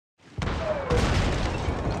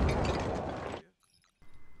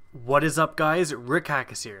What is up, guys? Rick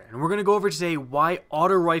Hackus here, and we're going to go over today why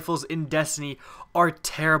auto rifles in Destiny are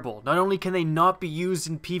terrible. Not only can they not be used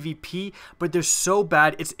in PvP, but they're so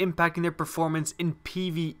bad it's impacting their performance in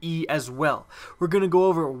PvE as well. We're going to go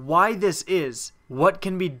over why this is, what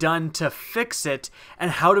can be done to fix it, and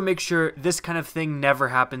how to make sure this kind of thing never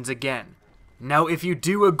happens again. Now, if you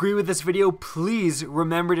do agree with this video, please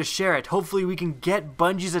remember to share it. Hopefully we can get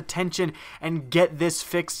Bungie's attention and get this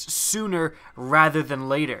fixed sooner rather than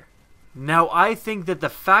later. Now, I think that the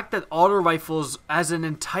fact that auto rifles as an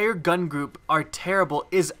entire gun group are terrible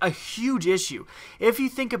is a huge issue. If you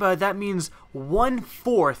think about it, that means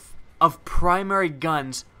 1/4 of primary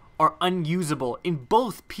guns are unusable in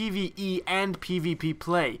both PvE and PvP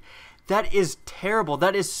play. That is terrible.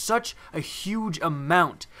 That is such a huge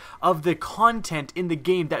amount of the content in the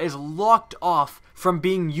game that is locked off from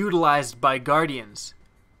being utilized by Guardians.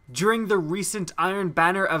 During the recent Iron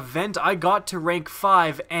Banner event, I got to rank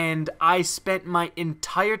 5 and I spent my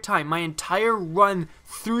entire time, my entire run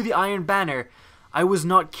through the Iron Banner, I was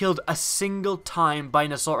not killed a single time by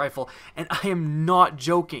an assault rifle, and I am not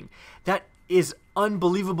joking. That is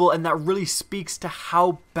unbelievable, and that really speaks to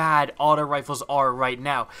how bad auto rifles are right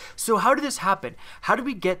now. So how did this happen? How did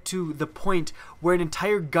we get to the point where an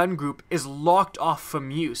entire gun group is locked off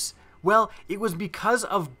from use? Well, it was because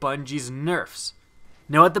of Bungie's nerfs.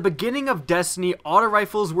 Now, at the beginning of Destiny, auto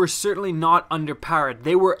rifles were certainly not underpowered.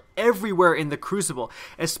 They were everywhere in the Crucible,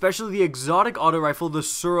 especially the exotic auto rifle, the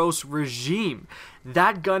Suros Regime.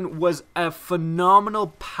 That gun was a phenomenal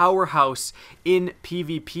powerhouse in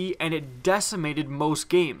PvP, and it decimated most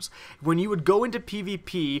games. When you would go into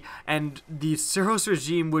PvP, and the Suros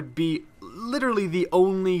Regime would be literally the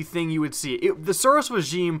only thing you would see. The Suros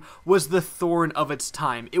Regime was the thorn of its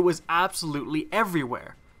time. It was absolutely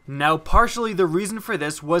everywhere. Now, partially the reason for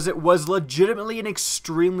this was it was legitimately an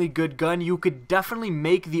extremely good gun. You could definitely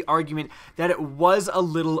make the argument that it was a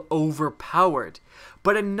little overpowered.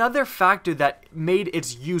 But another factor that made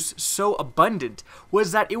its use so abundant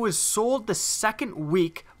was that it was sold the second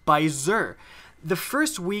week by Xur. The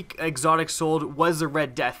first week exotic sold was the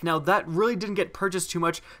Red Death. Now, that really didn't get purchased too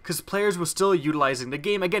much because players were still utilizing the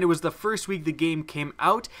game. Again, it was the first week the game came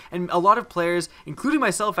out, and a lot of players, including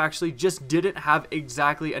myself actually, just didn't have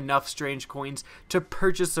exactly enough strange coins to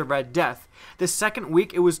purchase the Red Death. The second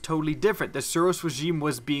week, it was totally different. The Suros Regime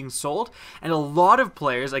was being sold, and a lot of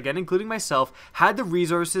players, again including myself, had the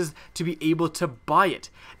resources to be able to buy it.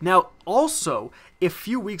 Now, also, a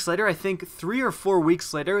few weeks later, I think 3 or 4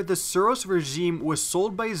 weeks later, the Suros Regime was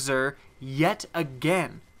sold by Xur yet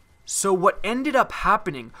again. So what ended up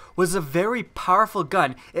happening was a very powerful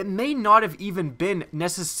gun. It may not have even been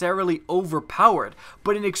necessarily overpowered,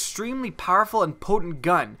 but an extremely powerful and potent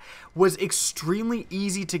gun was extremely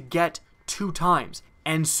easy to get 2 times,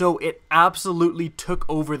 and so it absolutely took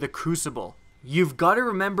over the Crucible. You've got to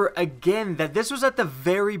remember again that this was at the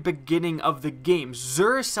very beginning of the game.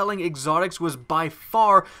 Xur selling exotics was by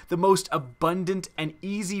far the most abundant and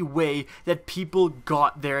easy way that people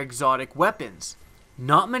got their exotic weapons.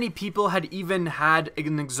 Not many people had even had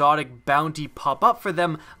an exotic bounty pop up for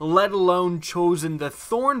them, let alone chosen the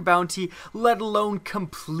Thorn bounty, let alone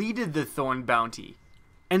completed the Thorn bounty.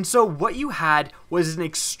 And so what you had was an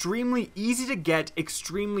extremely easy to get,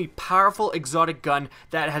 extremely powerful exotic gun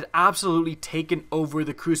that had absolutely taken over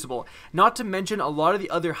the Crucible. Not to mention a lot of the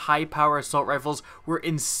other high power assault rifles were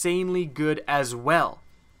insanely good as well.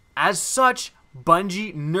 As such,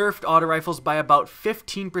 Bungie nerfed auto rifles by about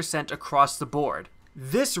 15% across the board.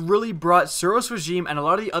 This really brought Suros Regime and a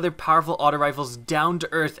lot of the other powerful auto rifles down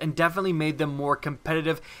to earth and definitely made them more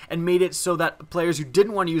competitive and made it so that players who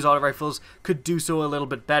didn't want to use auto rifles could do so a little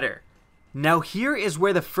bit better. Now, here is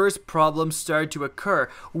where the first problem started to occur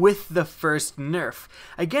with the first nerf.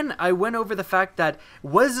 Again, I went over the fact that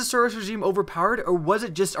was the Suros Regime overpowered, or was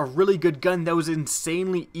it just a really good gun that was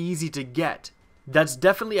insanely easy to get? That's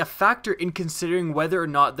definitely a factor in considering whether or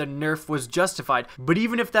not the nerf was justified. But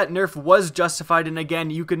even if that nerf was justified, and again,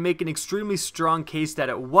 you can make an extremely strong case that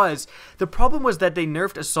it was, the problem was that they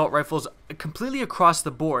nerfed assault rifles completely across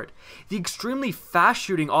the board. The extremely fast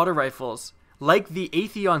shooting auto rifles, like the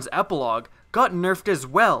Atheon's Epilogue, got nerfed as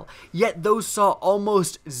well, yet those saw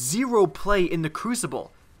almost zero play in the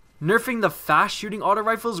Crucible. Nerfing the fast shooting auto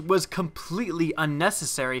rifles was completely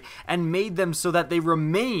unnecessary and made them so that they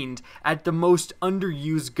remained at the most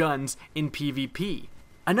underused guns in PvP.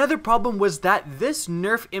 Another problem was that this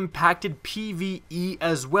nerf impacted PvE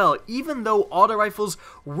as well, even though auto rifles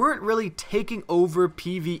weren't really taking over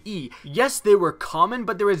PvE. Yes, they were common,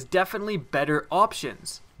 but there was definitely better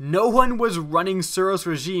options. No one was running Suros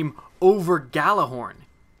Regime over Galahorn.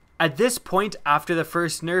 At this point, after the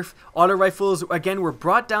first nerf, auto rifles again were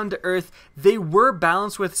brought down to earth. They were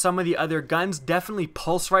balanced with some of the other guns. Definitely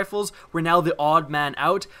pulse rifles were now the odd man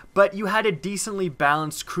out, but you had a decently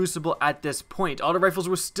balanced crucible at this point. Auto rifles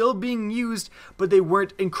were still being used, but they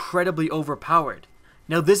weren't incredibly overpowered.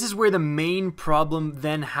 Now this is where the main problem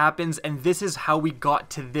then happens, and this is how we got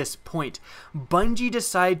to this point. Bungie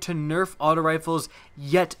decided to nerf auto rifles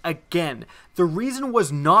yet again. The reason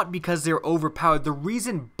was not because they were overpowered. The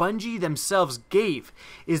reason Bungie themselves gave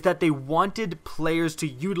is that they wanted players to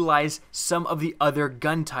utilize some of the other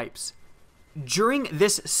gun types. During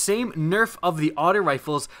this same nerf of the auto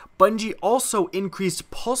rifles, Bungie also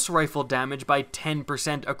increased pulse rifle damage by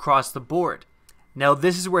 10% across the board. Now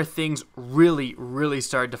this is where things really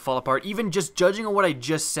started to fall apart, even just judging on what I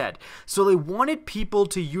just said. So they wanted people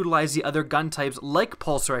to utilize the other gun types like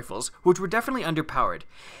pulse rifles, which were definitely underpowered.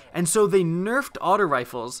 And so they nerfed auto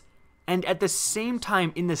rifles, and at the same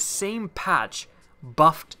time, in the same patch,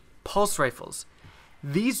 buffed pulse rifles.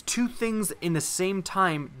 These two things in the same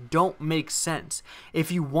time don't make sense.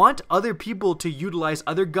 If you want other people to utilize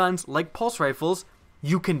other guns like pulse rifles,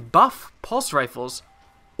 you can buff pulse rifles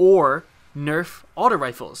or nerf auto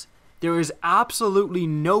rifles. There is absolutely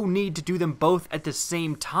no need to do them both at the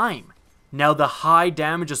same time. Now the high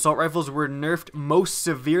damage assault rifles were nerfed most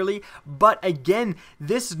severely, but again,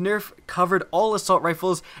 this nerf covered all assault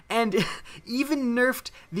rifles and even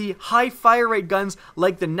nerfed the high fire rate guns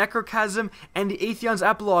like the Necrochasm and the Atheon's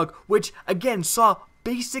Epilogue, which again saw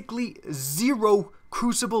basically zero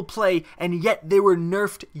crucible play, and yet they were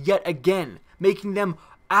nerfed yet again, making them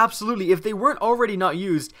absolutely, if they weren't already not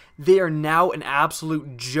used, they are now an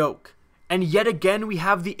absolute joke. And yet again, we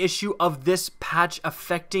have the issue of this patch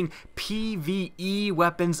affecting PvE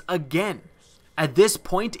weapons again. At this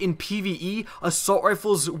point in PvE, assault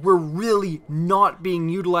rifles were really not being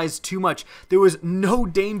utilized too much. There was no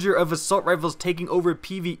danger of assault rifles taking over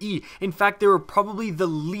PvE. In fact, they were probably the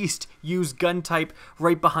least used gun type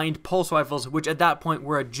right behind pulse rifles, which at that point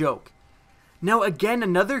were a joke. Now again,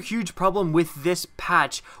 another huge problem with this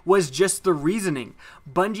patch was just the reasoning.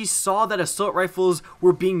 Bungie saw that assault rifles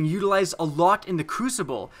were being utilized a lot in the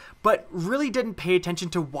Crucible, but really didn't pay attention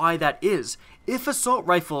to why that is. If assault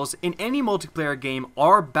rifles in any multiplayer game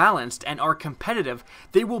are balanced and are competitive,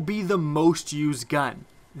 they will be the most used gun.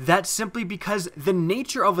 That's simply because the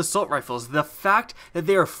nature of assault rifles, the fact that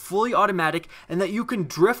they are fully automatic and that you can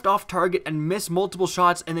drift off target and miss multiple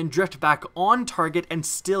shots and then drift back on target and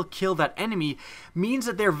still kill that enemy, means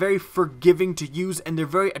that they're very forgiving to use and they're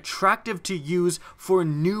very attractive to use for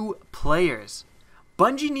new players.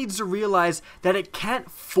 Bungie needs to realize that it can't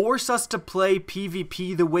force us to play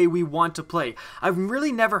PvP the way we want to play. I've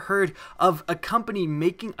really never heard of a company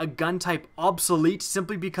making a gun type obsolete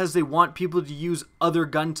simply because they want people to use other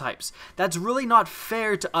gun types. That's really not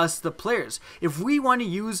fair to us, the players. If we want to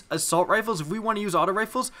use assault rifles, if we want to use auto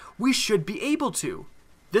rifles, we should be able to.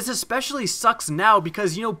 This especially sucks now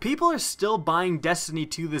because, you know, people are still buying Destiny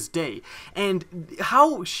to this day. And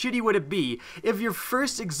how shitty would it be if your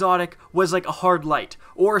first exotic was like a Hard Light,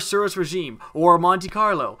 or a Service Regime, or a Monte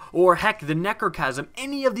Carlo, or heck, the Necrochasm,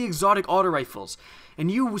 any of the exotic auto rifles. And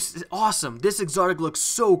you, awesome, this exotic looks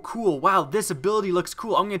so cool, wow, this ability looks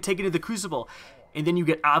cool, I'm going to take it to the Crucible. And then you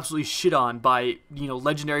get absolutely shit on by, you know,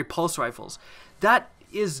 legendary pulse rifles. That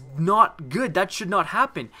is not good. That should not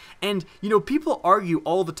happen. And, you know, people argue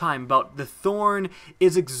all the time about the Thorn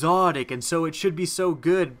is exotic and so it should be so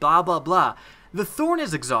good, blah, blah, blah. The Thorn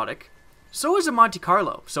is exotic. So is a Monte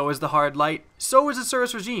Carlo. So is the Hard Light. So is a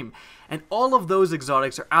Service Regime. And all of those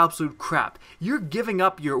exotics are absolute crap. You're giving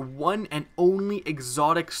up your one and only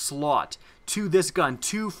exotic slot to this gun,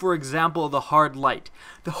 to, for example, the Hard Light.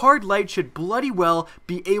 The Hard Light should bloody well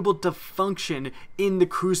be able to function in the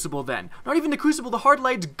Crucible then. Not even the Crucible, the Hard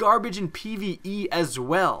Light's garbage in PvE as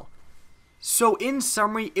well. So in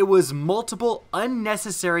summary, it was multiple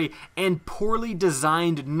unnecessary and poorly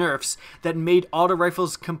designed nerfs that made auto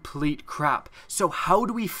rifles complete crap. So how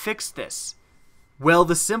do we fix this? Well,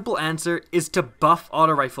 the simple answer is to buff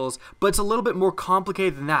auto rifles, but it's a little bit more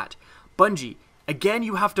complicated than that. Bungie, again,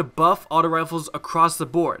 you have to buff auto rifles across the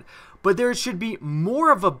board, but there should be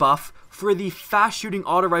more of a buff for the fast shooting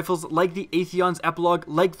auto rifles like the Atheon's Epilogue,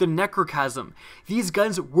 like the Necrochasm. These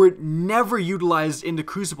guns were never utilized in the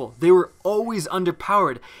Crucible. They were always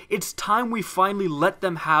underpowered. It's time we finally let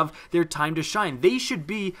them have their time to shine. They should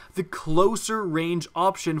be the closer range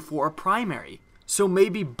option for a primary. So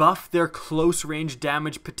maybe buff their close range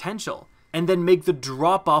damage potential, and then make the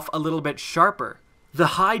drop off a little bit sharper. The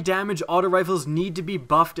high damage auto rifles need to be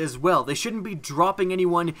buffed as well. They shouldn't be dropping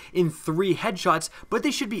anyone in 3 headshots, but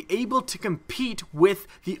they should be able to compete with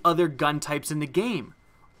the other gun types in the game.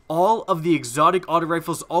 all of the exotic auto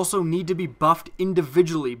rifles also need to be buffed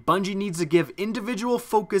individually. Bungie needs to give individual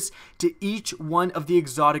focus to each one of the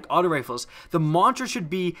exotic auto rifles. The mantra should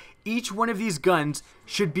be, each one of these guns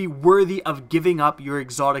should be worthy of giving up your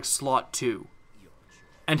exotic slot to.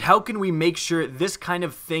 And how can we make sure this kind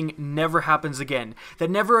of thing never happens again? That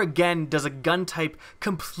never again does a gun type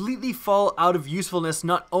completely fall out of usefulness,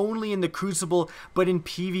 not only in the Crucible, but in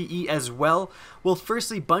PvE as well? Well,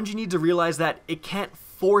 firstly, Bungie needs to realize that it can't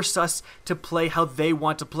force us to play how they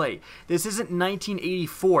want to play. This isn't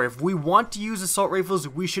 1984. If we want to use assault rifles,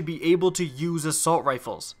 we should be able to use assault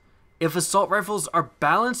rifles. If assault rifles are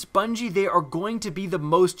balanced, Bungie, they are going to be the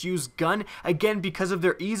most used gun, again because of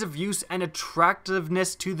their ease of use and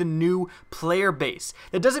attractiveness to the new player base.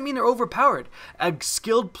 That doesn't mean they're overpowered. A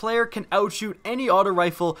skilled player can outshoot any auto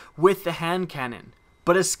rifle with the hand cannon,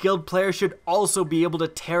 but a skilled player should also be able to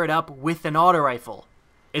tear it up with an auto rifle.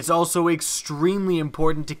 It's also extremely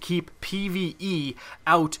important to keep PvE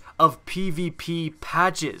out of PvP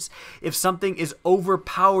patches. If something is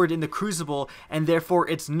overpowered in the Crucible and therefore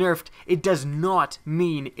it's nerfed, it does not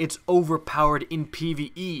mean it's overpowered in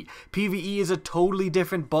PvE. PvE is a totally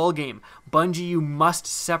different ballgame. Bungie, you must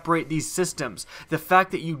separate these systems. The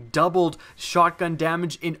fact that you doubled shotgun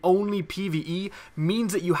damage in only PvE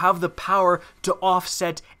means that you have the power to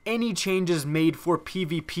offset any changes made for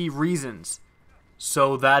PvP reasons.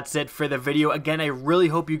 So that's it for the video. Again, I really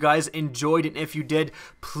hope you guys enjoyed, and if you did,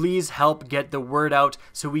 please help get the word out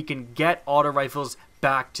so we can get auto rifles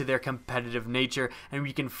back to their competitive nature and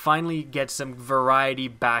we can finally get some variety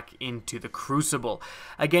back into the Crucible.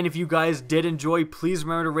 Again, if you guys did enjoy, please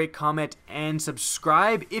remember to rate, comment, and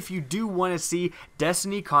subscribe if you do want to see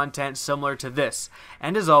Destiny content similar to this.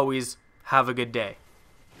 And as always, have a good day.